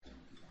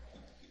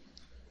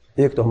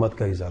ایک تہمت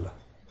کا ازالہ.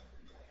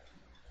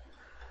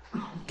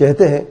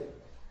 کہتے ہیں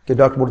کہ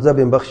ڈاکٹر مرتضیٰ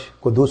بن بخش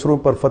کو دوسروں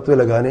پر فتوے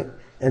لگانے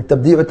یعنی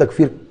تبدیع و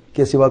تکفیر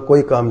کے سوا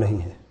کوئی کام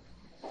نہیں ہے.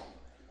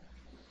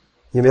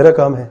 یہ میرا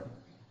کام ہے.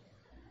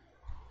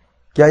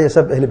 کیا یہ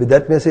سب اہل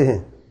بدعت میں سے ہیں؟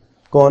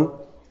 کون؟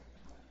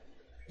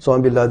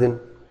 اسامہ بن لادن،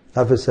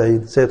 حافظ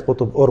سعید، سید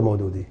قطب اور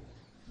مودودی.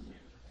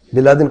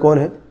 بن لادن کون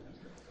ہے؟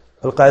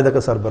 القاعدہ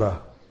کا سربراہ.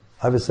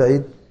 حافظ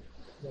سعید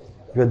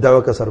جو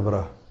دعوی کا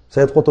سربراہ.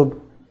 سید قطب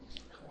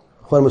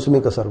اخوان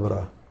مسلمین کا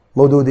سربراہ.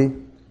 مودودی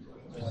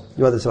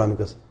جماعت اسلامی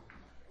کا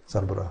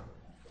سربراہ.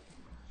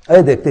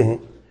 آئے دیکھتے ہیں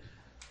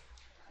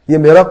یہ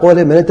میرا قول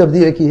ہے، میں نے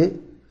تبدیع کی ہے،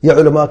 یہ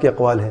علماء کے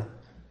اقوال ہیں.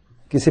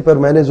 کسی پر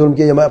میں نے ظلم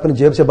کیا یا میں اپنی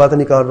جیب سے باتیں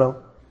نکال رہا ہوں.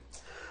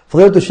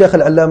 فضیلۃ الشیخ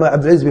العلامہ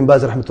عبدالعزیز بن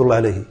باز رحمۃ اللہ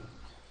علیہ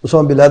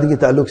اسامہ بن لادن کے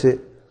تعلق سے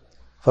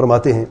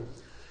فرماتے ہیں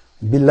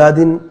بن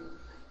لادن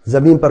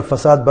زمین پر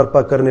فساد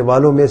برپا کرنے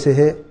والوں میں سے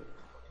ہے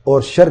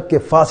اور شرک کے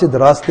فاسد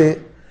راستے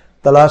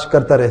تلاش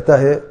کرتا رہتا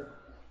ہے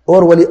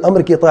اور ولی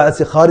امر کی اطاعت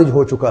سے خارج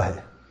ہو چکا ہے.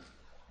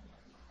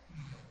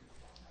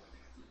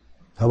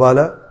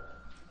 حوالہ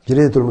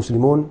جریدۃ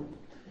المسلمون،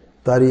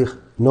 تاریخ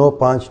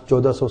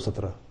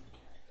 9/5/1417.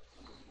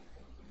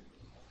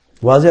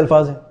 واضح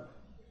الفاظ ہیں.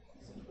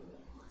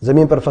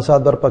 زمین پر فساد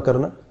برپا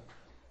کرنا،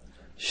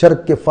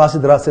 شرک کے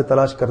فاسد راستے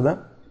تلاش کرنا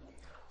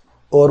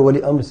اور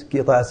ولی امر کی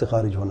اطاعت سے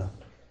خارج ہونا.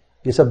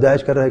 یہ سب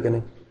داعش کر رہا ہے کہ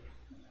نہیں؟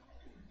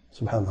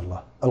 سبحان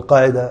اللہ.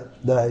 القاعدہ،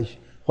 داعش،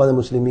 اخوان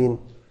مسلمین،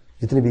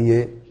 جتنی بھی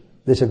یہ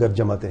دہشت گرد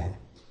جماعتیں ہیں.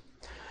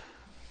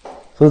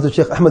 حضرت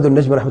الشیخ احمد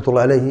النجم رحمۃ اللہ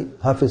علیہ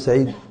حافظ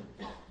سعید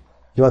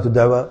جماعت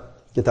الدعوہ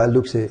کے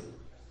تعلق سے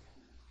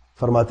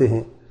فرماتے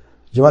ہیں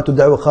جماعت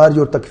الدعوہ خارج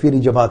اور تکفیری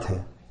جماعت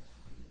ہے.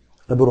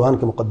 رب برہان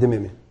کے مقدمے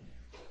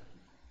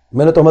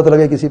میں نے تہمت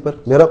لگائی کسی پر،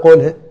 میرا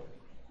قول ہے،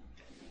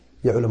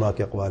 یہ علماء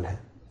کے اقوال ہیں.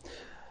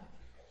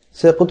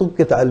 سید قطب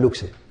کے تعلق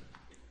سے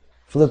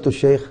فضیلۃ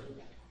الشیخ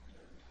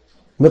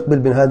مقبل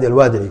بن ہادی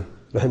الوادعی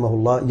رحمہ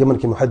اللہ یمن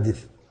کے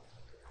محدث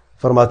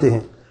فرماتے ہیں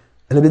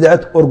اہل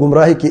بدعت اور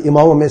گمراہی کے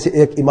اماموں میں سے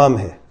ایک امام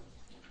ہے.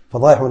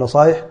 فضائح و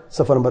نصائح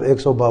صفحہ نمبر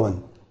 152.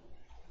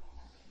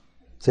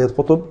 سید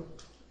قطب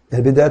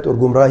اہل بدعت اور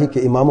گمراہی کے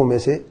اماموں میں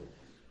سے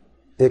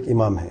ایک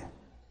امام ہے.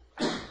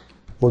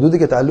 مودودی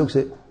کے تعلق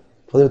سے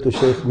فضیلۃ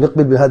الشیخ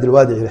مقبل بن ہادی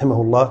الوادعی رحمہ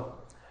اللہ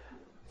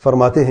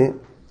فرماتے ہیں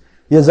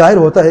یہ ظاہر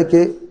ہوتا ہے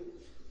کہ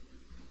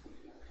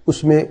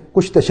اس میں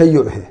کچھ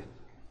تشیع ہے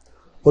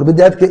اور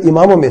بدعت کے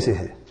اماموں میں سے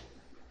ہے.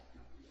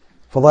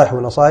 فضائح و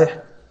نصائح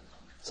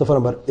صفحہ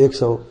نمبر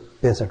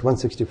 165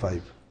 165.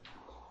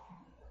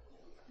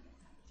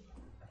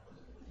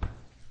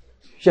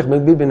 شیخ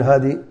مقبل بن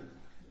ہادی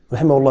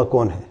رحمہ اللہ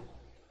کون ہے؟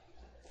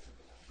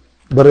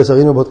 بر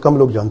صغیر میں بہت کم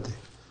لوگ جانتے ہیں.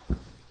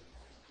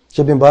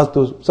 شیخ بن باز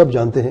تو سب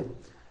جانتے ہیں،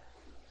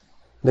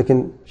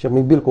 لیکن شیخ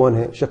مقبل کون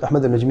ہے؟ شیخ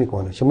احمد النجمی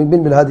کون ہے؟ شیخ مقبل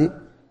بن ہادی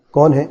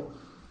کون ہے؟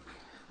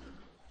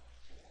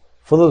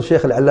 فضل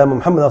الشیخ العلامہ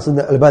محمد ناصر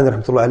البانی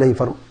رحمۃ اللہ علیہ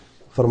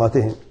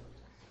فرماتے ہیں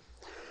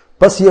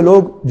پس یہ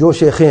لوگ جو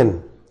شیخین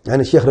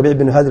یعنی شیخ ربیع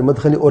بن ہادی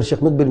المدخلی اور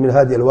شیخ مقبل بن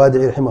ہادی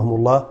الوادعی رحمہم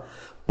اللہ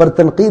پر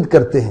تنقید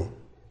کرتے ہیں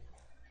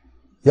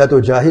یا تو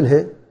جاہل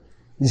ہے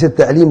جسے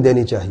تعلیم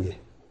دینی چاہیے،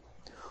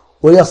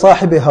 اور یا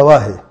صاحب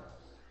ہوا ہے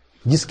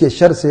جس کے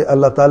شر سے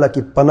اللہ تعالیٰ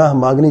کی پناہ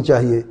مانگنی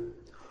چاہیے،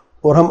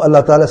 اور ہم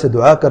اللہ تعالیٰ سے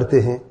دعا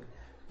کرتے ہیں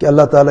کہ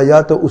اللہ تعالیٰ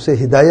یا تو اسے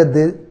ہدایت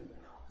دے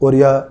اور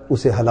یا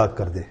اسے ہلاک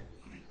کر دے.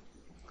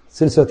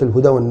 سلسلۃ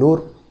الہدی والنور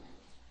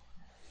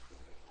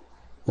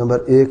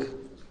نمبر 1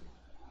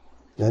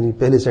 یعنی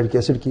پہلی سائڈ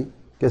کیسٹ کی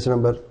کیسٹ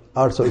نمبر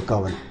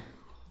 851.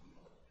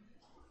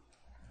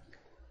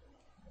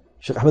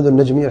 شیخ احمد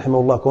النجمی رحمہ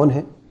اللہ کون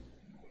ہے؟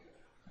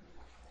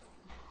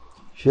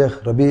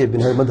 شیخ ربیع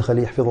بن ہادی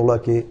المدخلی حفظ اللہ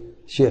کے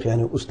شیخ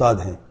یعنی استاد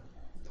ہیں،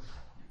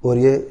 اور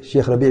یہ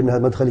شیخ ربیع بن ہادی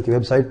المدخلی کی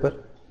ویب سائٹ پر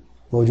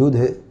موجود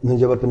ہے. انہوں نے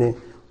جب اپنے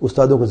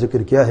استادوں کا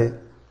ذکر کیا ہے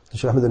تو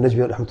شیخ احمد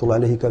النجمی رحمۃ اللہ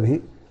علیہ کا بھی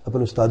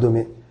اپنے استادوں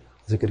میں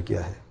ذکر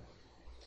کیا ہے.